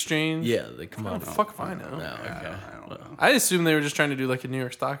Commodities Exchange? Yeah, the Oh, commodity. fuck if I know. No, okay. I assumed they were just trying to do like a New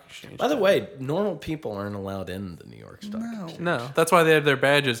York Stock Exchange. By the way, normal people aren't allowed in the New York Stock Exchange. No, that's why they have their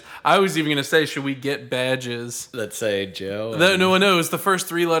badges. I was even going to say, should we get badges? That say Joe. No, no one knows the first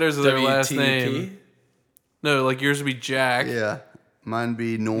three letters of their last WTP? name. No, like yours would be Jack. Yeah. Mine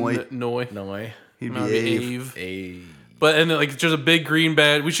be Noy. Noy. No way. He'd Mine be would be Ave. Ave. But and then, like just a big green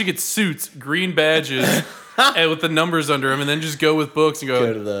badge. We should get suits, green badges, and with the numbers under them, and then just go with books and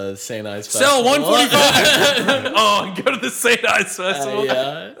Go to the St. Ives sell Festival. 145. Oh, and go to the St. Ives Festival.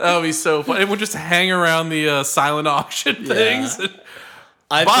 Yeah. That would be so fun. And we'll just hang around the silent auction things.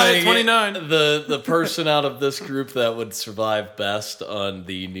 I Buy it, think 29. The person out of this group that would survive best on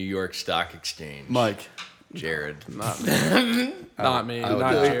the New York Stock Exchange, Mike. Jared. Not me. Not me. I would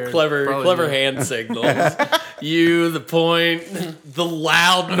Not do it. Jared. Clever Probably you. hand signals. You, the point, the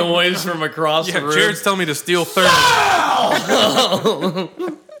loud noise from across Yeah, the room. Jared's telling me to steal 30.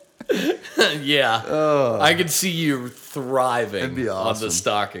 Yeah. I could see you thriving That'd be on awesome. the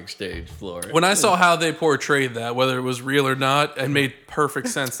stock exchange floor. When I saw how they portrayed that, whether it was real or not, it made perfect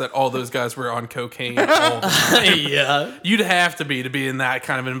sense that all those guys were on cocaine all the time. Yeah. You'd have to be in that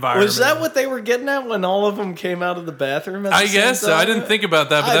kind of environment. Was that what they were getting at when all of them came out of the bathroom? At the I same guess so. I time? didn't think about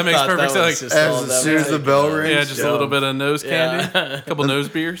that, but I that makes thought perfect that was sense. just Like, all As that soon as the was bell taken. rings. yeah, just a little bit of nose candy, a couple nose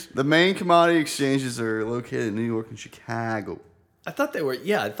beers. The main commodity exchanges are located in New York and Chicago, I thought they were.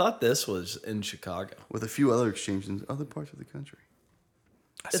 Yeah, I thought this was in Chicago. with a few other exchanges in other parts of the country.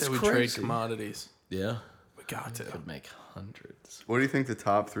 I It's said we trade crazy. commodities. Yeah, We got to. could make hundreds. What do you think the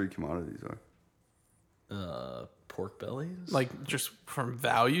top three commodities are? Pork bellies? Like just from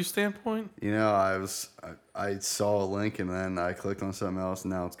value standpoint. You know, I saw a link and then I clicked on something else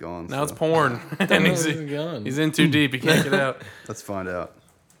and now it's gone. Now so it's porn, and It's gone. he's in too deep. He can't get out. let's find out.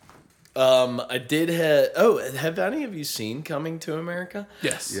 I did have any of you seen Coming to America?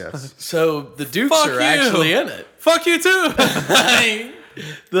 Yes. Yes. So the Dukes Fuck are you. actually in it. Fuck you too.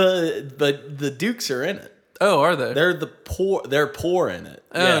 The Dukes are in it. Oh, are they? They're poor in it.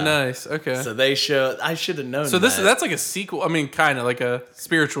 Oh, Yeah. nice. Okay. So they show. I should have known. So that. that's like a sequel. I mean, kind of like a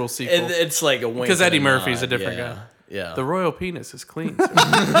spiritual sequel. It's like a wink Because and Eddie a Murphy's a nod, different yeah. guy. Yeah. The royal penis is clean.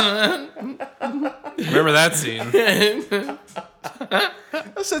 Sir. Remember that scene?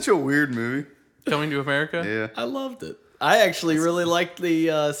 That's such a weird movie. Coming to America. Yeah. I loved it. I actually really liked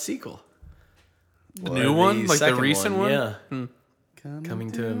the sequel. The new one, like the second recent one. Yeah.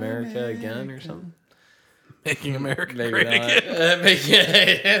 Coming to America again or something. Making America Maybe great not.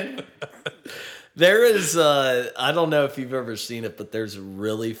 again. There is, I don't know if you've ever seen it, but there's a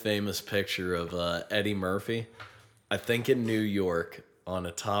really famous picture of Eddie Murphy, I think in New York, on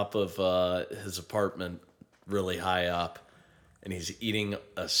the top of his apartment, really high up, and he's eating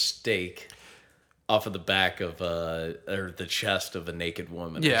a steak off of the back of, or the chest of a naked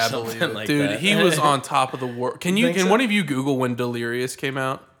woman. Yeah, or I believe something it. like Dude, that. he was on top of the world. Can think can so? one of you Google when Delirious came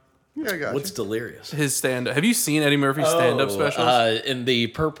out? Yeah, I got What's you. delirious? His stand-up. Have you seen Eddie Murphy's stand-up specials? In the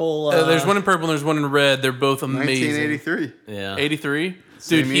purple. There's one in purple and there's one in red. They're both amazing. 1983. Yeah. 83? Dude,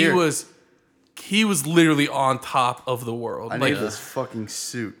 Same year. he was literally on top of the world. I Like, need this fucking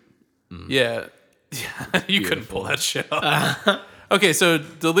suit. yeah. You couldn't pull that shit off. Okay, so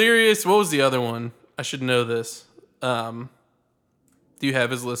Delirious, what was the other one? I should know this. Do you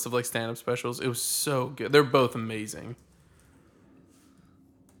have his list of like stand-up specials? It was so good. They're both amazing.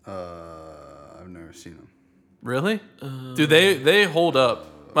 I've never seen them. Really? Dude, they hold up.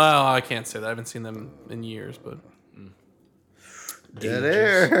 Well, I can't say that. I haven't seen them in years, but Dead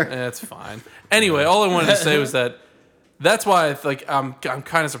air. that's fine. Anyway, all I wanted to say was that's why I'm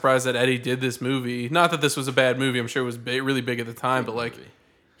kind of surprised that Eddie did this movie. Not that this was a bad movie. I'm sure it was really big at the time, but like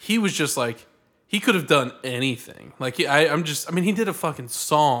he was just like he could have done anything. Like he did a fucking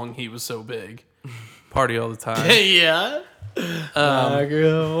song. He was so big. Party all the time. Yeah. My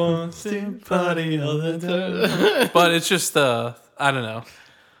girl wants to party all the time. But it's just I don't know.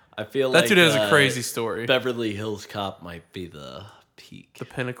 I feel That like dude has a crazy story. Beverly Hills Cop might be the peak. The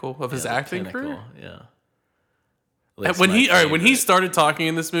pinnacle of his the acting pinnacle, career. Yeah. And when he started talking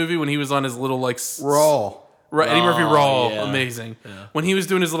in this movie, when he was on his little like Raw. Eddie Murphy Raw, yeah. amazing. When he was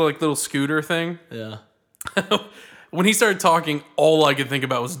doing his little scooter thing, Yeah. when he started talking, all I could think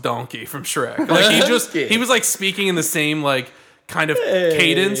about was Donkey from Shrek. Like he was like speaking in the same like kind of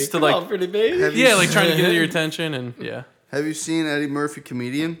cadence to Come like on, pretty baby. yeah, like trying to get your attention and yeah. Have you seen Eddie Murphy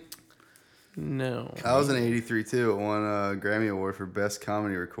Comedian? No, That was in '83 too. It won a Grammy Award for Best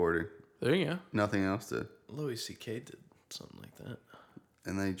Comedy Recording. there you go. Nothing else did. Louis C.K. did something like that.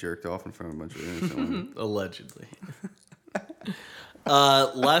 And then he jerked off in front of a bunch of innocent women. Allegedly.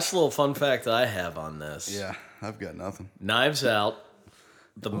 Last little fun fact I have on this. Yeah, I've got nothing. Knives Out,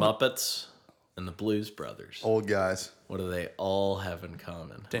 The Muppets, and the Blues Brothers. Old guys. What do they all have in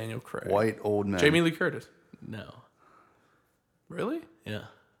common? Daniel Craig, White old men. Jamie Lee Curtis. No. Really? Yeah.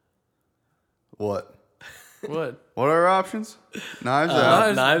 What? What? What are our options? Knives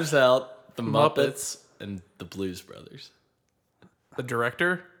Out. Knives Out, The Muppets. Muppets, and the Blues Brothers. The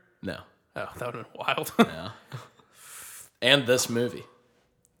director? No. Oh, that would have been wild. Yeah. And this movie.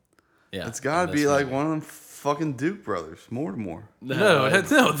 Yeah. It's got to and be this like movie. one of them fucking Duke brothers. Mortimer. no,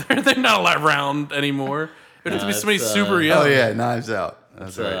 they're not around anymore. It would have to be somebody it's, super young. Oh yeah, Knives Out.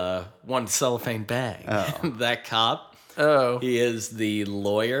 That's right. One cellophane bag. That cop, Oh. he is the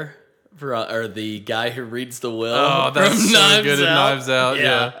lawyer or the guy who reads the will. Oh, that's from so good at Knives Out.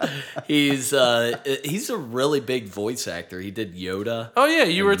 Yeah. He's a really big voice actor. He did Yoda. Oh yeah,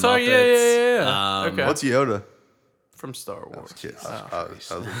 you were talking. Yeah. Okay. What's Yoda? From Star Wars? Kiss. That was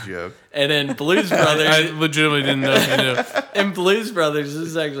a joke. And in Blues I Brothers, legitimately didn't know if you knew. in Blues Brothers, this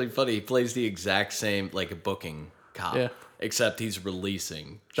is actually funny. He plays the exact same, like a booking cop, Yeah. except he's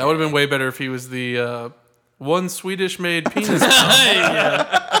releasing. That would have been way better if he was the one Swedish-made penis.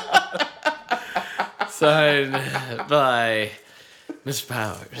 Signed by Miss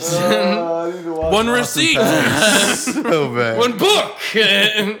Powers. One receipt. So bad. One book.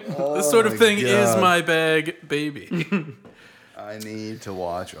 This sort of thing is God. my bag, baby. I need to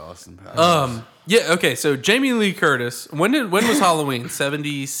watch Austin Powers. Yeah. Okay. So Jamie Lee Curtis. When was Halloween?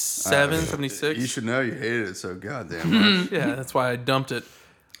 77, 76? You should know you hated it so goddamn much. Yeah, that's why I dumped it.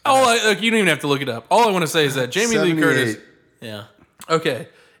 You don't even have to look it up. All I want to say is that Jamie Lee Curtis. 78. Yeah. Okay.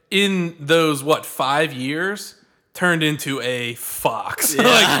 in those 5 years turned into a fox.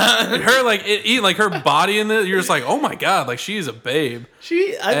 Like her, like her body in it. You're just like, oh my god, like she is a babe.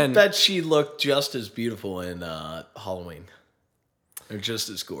 I bet she looked just as beautiful in Halloween. Or just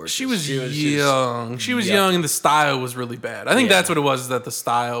as gorgeous. She was young. She was young, and the style was really bad. I think that's what it was. Is that the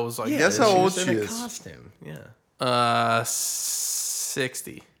style was like. Guess how old she in a is? costume. Yeah.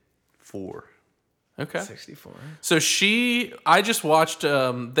 64. Okay. 64. So I just watched.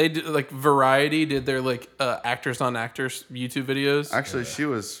 They did like Variety did their like actors on actors YouTube videos. Actually, she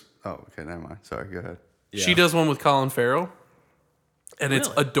was. Oh, okay, never mind. Sorry, go ahead. Yeah. She does one with Colin Farrell, and it's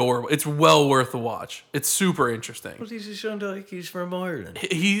adorable. It's well worth the watch. It's super interesting. But he's just like he's from Ireland.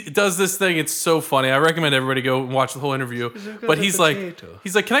 He does this thing. It's so funny. I recommend everybody go and watch the whole interview. But he's like, can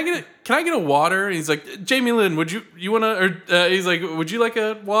I get a water? And he's like, Jamie Lynn, would you want to? Or he's like, would you like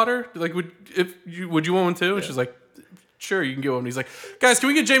a water? Like, would you want one too? And she's like, sure, you can get one. And he's like, guys, can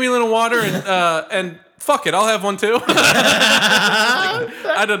we get Jamie Lynn a water? And fuck it, I'll have one too.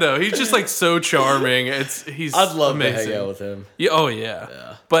 I don't know. He's just like so charming. I'd love amazing. to hang out with him. Yeah, oh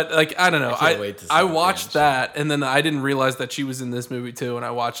yeah. But like I don't know. can't wait to see I the watched dance. that and then I didn't realize that she was in this movie too. And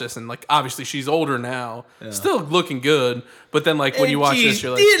I watched this and like obviously she's older now, still looking good. But then like when you watch this,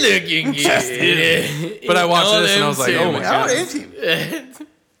 you're like, looking good. but I watched this and I was like, oh my How god. is he?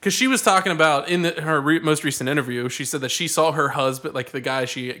 Because she was talking about in her most recent interview, she said that she saw her husband, like the guy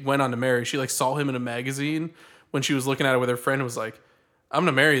she went on to marry, she like saw him in a magazine when she was looking at it with her friend and was like, I'm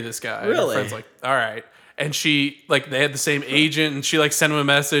gonna marry this guy. And her Really? friend's like, all right. And she like they had the same agent and she like sent him a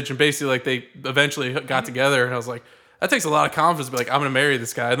message and basically like they eventually got together and I was like, that takes a lot of confidence to be like, I'm gonna marry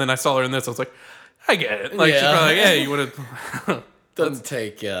this guy. And then I saw her in this, I was like, I get it. Like she's probably like, hey, you wanna Doesn't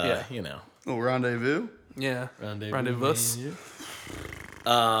take you know. Oh, rendezvous. Yeah. Rendezvous.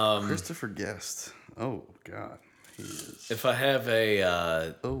 Christopher Guest. Oh God, he is If I have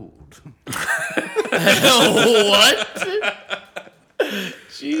a old. what?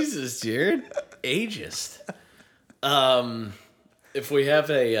 Jesus, Jared, ageist. If we have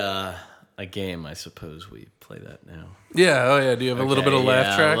a game, I suppose we play that now. Yeah, oh yeah. Do you have a little bit of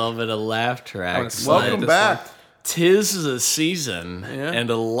laugh track? A little bit of laugh track. Welcome back. Tis the season, Yeah. and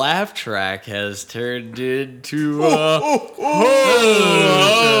a laugh track has turned into a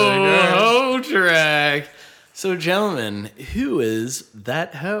ho track. So, gentlemen, who is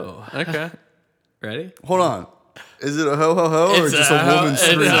that hoe? Okay. Ready? Hold on. Is it a ho ho ho or just a woman It's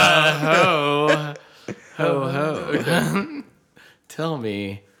screaming? a ho. Ho ho. Tell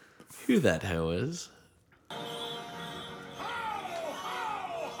me who that hoe is.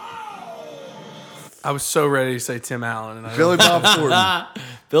 I was so ready to say Tim Allen and I Billy Bob Thornton.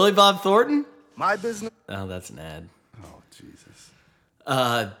 Billy Bob Thornton? My business. Oh, that's an ad. Oh Jesus.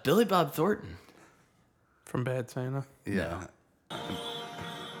 Billy Bob Thornton. from Bad Santa. Yeah.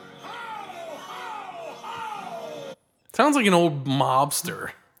 Sounds like an old mobster.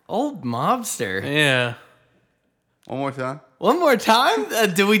 Old mobster. Yeah. One more time. One more time?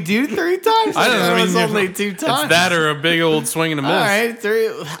 Did we do 3 times? I don't know. It was I mean, only 2 times. It's that or a big old swing and a miss. All right, 3.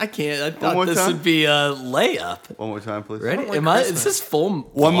 I can't. I thought more this time? would be a layup. One more time, please. Ready? like Am I? Christmas. Is this full?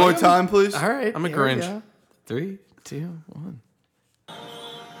 One more volume? time, please. All right. I'm a here we Grinch. go. 3, 2, 1.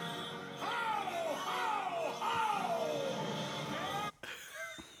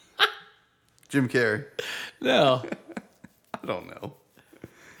 Jim Carrey. No, I don't know.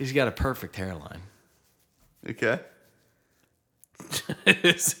 he's got a perfect hairline. Okay.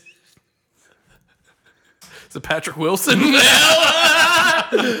 Is it Patrick Wilson? But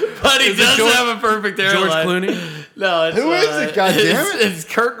he does George- have a perfect George hairline. Clooney? No, it's, Who is it? God damn it. It's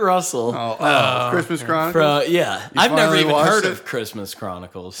Kurt Russell. Christmas Chronicles. Yeah, I've never finally even watched heard it? of Christmas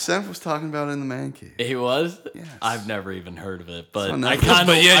Chronicles. Seth was talking about it in the man cave. He was. Yes. I've never even heard of it, but on I Netflix. kind of.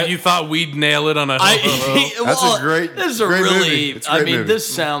 But yeah, you thought we'd nail it on a ho-ho-ho. That's a great- This is a great really. movie. It's a I great mean, movie.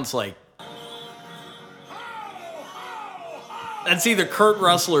 this sounds like. That's either Kurt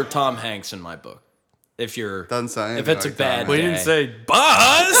Russell or Tom Hanks in my book. If you're. Doesn't sound If anything it's a like bad. We Tom didn't Hanks. say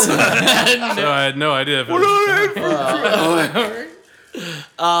Buzz. So I had no idea if it was.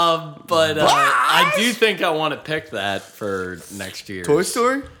 But I do think I want to pick that for next year. Toy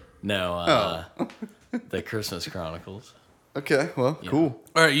Story? No, the Christmas Chronicles. Okay, well, cool.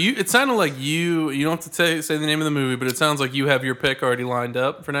 All right, it sounded like you don't have to say the name of the movie, but it sounds like you have your pick already lined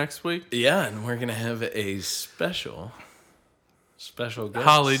up for next week. Yeah, and we're gonna have a special guest.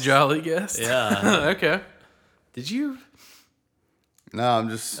 Holly Jolly guest. Yeah. Okay. Did you? No, I'm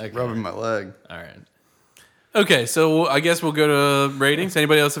just rubbing my leg. All right. Okay, so I guess we'll go to ratings.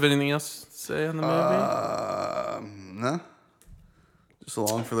 Anybody else have anything else to say on the movie? No. Just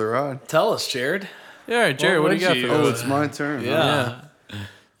along for the ride. Tell us, Jared. Yeah, all right, Jared, what do you got would for you- Oh, us? it's my turn. Yeah.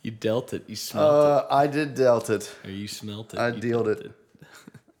 You dealt it. You smelt I did dealt it. it. Or you smelt it. I You dealt dealt it.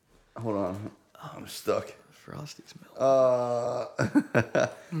 Hold on. I'm stuck. Frosty smell.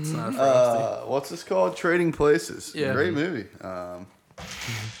 It's not Frosty. What's this called? Trading Places. Yeah. Great movie.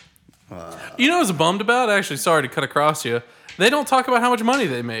 You know what I was bummed about? Actually, sorry to cut across you. They don't talk about how much money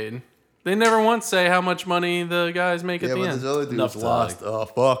they made. They never once say how much money the guys make at Yeah, the but end. this other dude's Enough to, lost a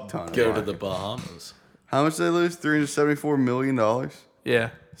fuck ton of Go money. to the Bahamas. How much did they lose? $374 million? Yeah,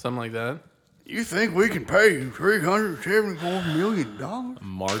 something like that. You think we can pay you $374 million?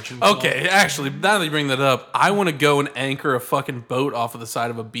 Margin call. Okay, actually, now that you bring that up, I want to go and anchor a fucking boat off of the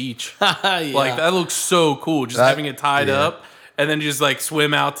side of a beach. Yeah. Like, that looks so cool. Just That- having it tied yeah. up and then just, like,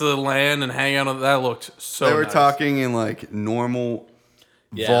 swim out to the land and hang out on that looked so They were nice. talking in like normal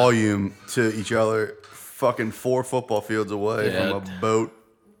volume to each other, fucking 4 football fields away Yeah. from a boat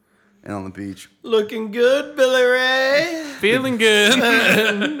and on the beach. Looking good, Billy Ray. Feeling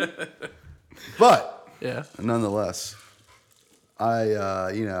good. But Yeah. nonetheless, I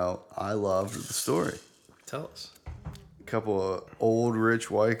loved the story. Tell us. A couple of old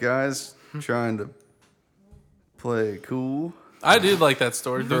rich white guys trying to play cool. I did like that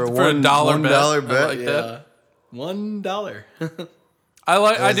story. For, For a a $1 dollar bet. $1 I bet, like that. $1.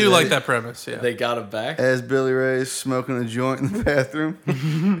 I do As like a- that premise, yeah. They got it back. As Billy Ray's smoking a joint in the bathroom.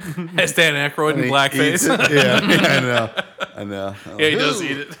 As Dan Aykroyd in He eats blackface. it. Yeah, I know. Yeah, he does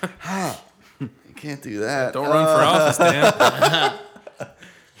eat it. You can't do that. Don't run for office, Dan.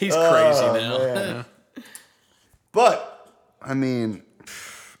 He's crazy now. Man. But, I mean,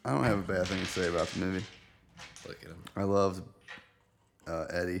 I don't have a bad thing to say about the movie. Look at him. I loved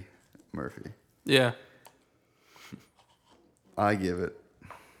Eddie Murphy. Yeah. I give it.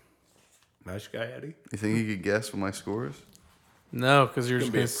 Nice guy, Eddie. You think you could guess what my score is? No, because you're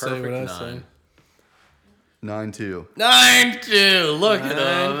just Gonna going be to a say what I perfect say. 9-2. 9-2. Look at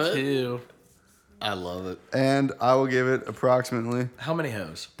him. 9-2. I love it. And I will give it approximately How many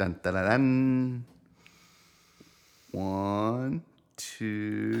hoes? dun, dun, dun, dun. 1,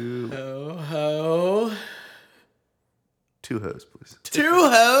 2, Ho ho. 2 hoes, please. 2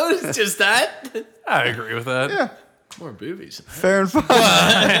 hoes? Just that? I agree with that. Yeah, More boobies. fair and final.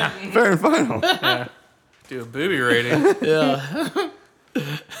 Fair and final. Do a booby rating. Yeah.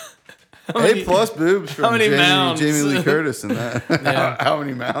 A plus boobs from many mounds? Jamie Lee Curtis in that. How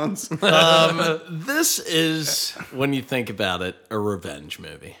many mounds? This is, when you think about it, a revenge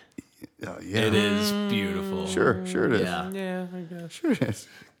movie. Oh, yeah. It is beautiful. Sure it is. Yeah. Yeah, I guess. Sure it is.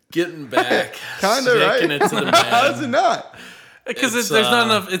 Getting back. Kinda, right? Sticking it to the How's it man. not? Because It's, there's not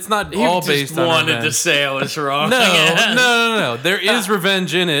enough. It's not You all just based on wanted revenge. to say I was wrong. No. There is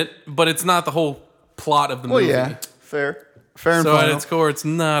revenge in it, but it's not the whole plot of the Well, movie. yeah. Fair and So at final. its core, it's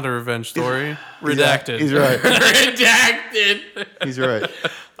not a revenge story. Redacted. He's right. Redacted. He's right.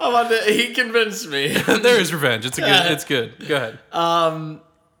 He convinced me. There is revenge. It's good. Go ahead.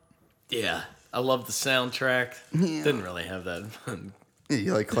 Yeah. I love the soundtrack. Didn't really have that. Yeah,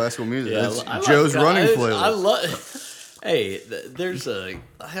 you like classical music. Yeah, That's I like Joe's that. running I playlist. love. Hey, there's I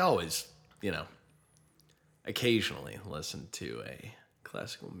always, occasionally listen to a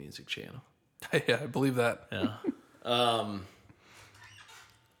classical music channel. Yeah, I believe that. Yeah.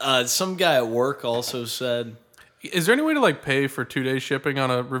 Some guy at work also said, Is there any way to pay for 2-day shipping on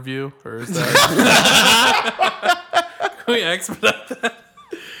a review, or is that? Can we expedite that?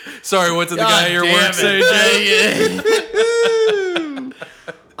 Sorry, what did the guy at your work say, Jay?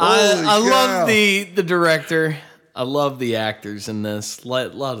 I Holy love cow. the director. I love the actors in this.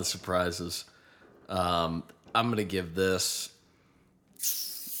 Lot of surprises. I'm gonna give this.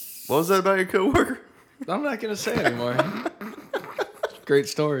 What was that about your coworker? I'm not gonna say anymore. Great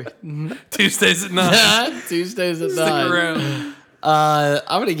story. Tuesdays at 9. Tuesdays at Stick 9. around.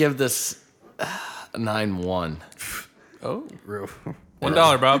 I'm gonna give this a 9-1. Oh, Real.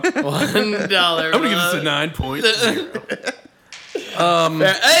 $1, Bob. I'm $1. gonna give this a 9.0.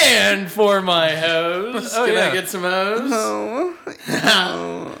 And for my hose, can yeah. I get some hose?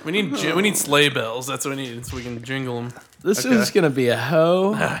 Oh. We need sleigh bells. That's what we need, so we can jingle them. This is gonna be a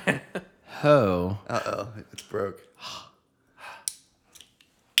hoe. Hoe. Uh-oh. It's broke.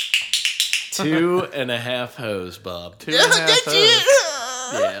 2.5 hoes, Bob. 2.5 hoes.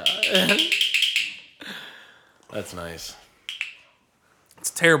 Yeah. That's nice. It's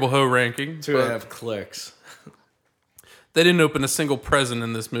a terrible hoe ranking. 2.5 clicks. They didn't open a single present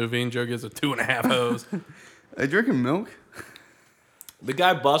in this movie, and Joe gives a 2.5 hoes. Are you drinking milk? The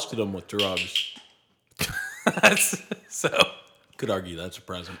guy busted him with drugs. That's so. Could argue that's a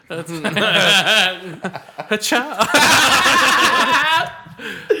present. A child.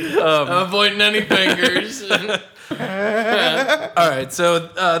 I'm avoiding any fingers. All right, so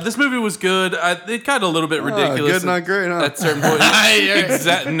this movie was good. It got a little bit ridiculous. Good, not great, huh? At certain points.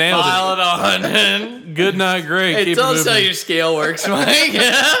 Nailed Pile it. it on. Good, not great. Hey, Keep tell it us how moving. your scale works, Mike.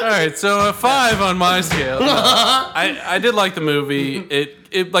 All right, so a 5 on my scale. I did like the movie.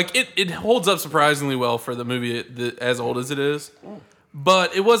 It holds up surprisingly well for the movie as old as it is.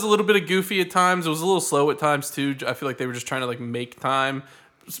 But it was a little bit of goofy at times. It was a little slow at times too. I feel like they were just trying to like make time,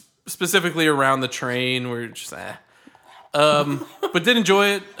 specifically around the train. Where you're just but did enjoy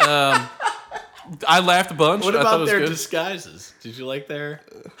it. I laughed a bunch. What I thought about it was their good. disguises? Did you like their?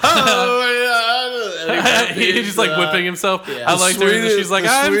 He's just like whipping himself. Yeah. I liked her. She's like,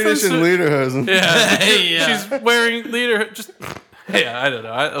 I'm from Swedish and Lederhosen. Yeah, Yeah. she's wearing leader. Just yeah, I don't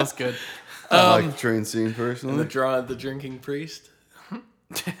know. That was good. I like the train scene personally. The drinking priest.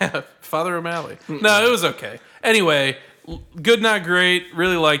 Father O'Malley. No, it was okay. Anyway, good, not great.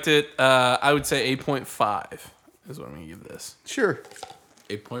 Really liked it. I would say 8.5 is what I'm gonna give this. Sure.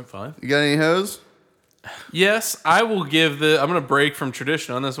 8.5. You got any hoes? Yes, I will give I'm gonna break from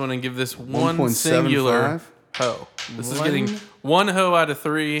tradition on this one and give this one 1.75? singular hoe. This is getting 1 hoe out of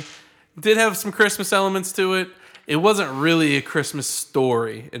 3. Did have some Christmas elements to it. It wasn't really a Christmas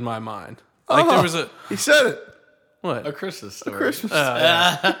story in my mind. Like there was He said it. what? A Christmas story. Christmas.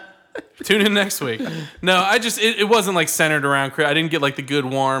 Tune in next week. No, it wasn't like centered around. I didn't get like the good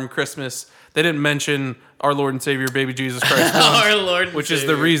warm Christmas. They didn't mention our Lord and Savior, baby Jesus Christ, Our Lord, and which is the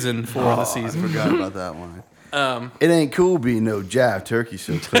Savior. reason for the I season. forgot about that one. It ain't cool being no jive turkey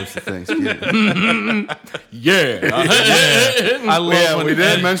so close to Thanksgiving. I love when we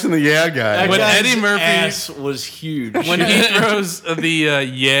did mention the guy. When Guy's Eddie Murphy- ass was huge. when he throws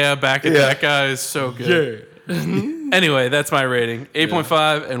the back at that guy is so good. Anyway, that's my rating.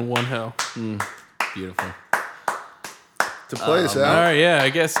 8.5 and 1 hoe. Beautiful. To play us All out. right, yeah, I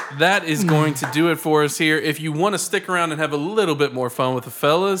guess that is going to do it for us here. If you want to stick around and have a little bit more fun with the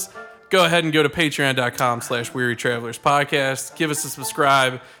fellas, go ahead and go to patreon.com/Weary Travelers Podcast. Give us a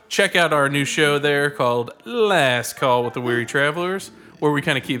subscribe. Check out our new show there called Last Call with the Weary Travelers, where we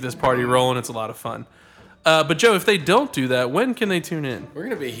kind of keep this party rolling. It's a lot of fun. But Joe, if they don't do that, when can they tune in? We're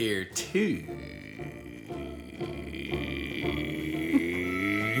gonna be here Tuesday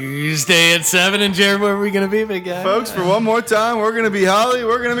at 7. And Jared, where are we gonna be, big guy? Folks, for one more time, we're going to be Holly.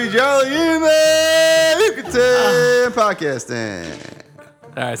 We're going to be Jolly in the Yucatan podcasting.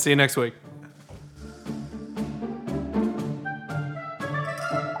 All right, see you next week.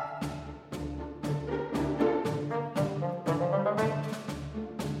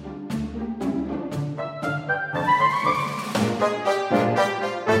 Bye.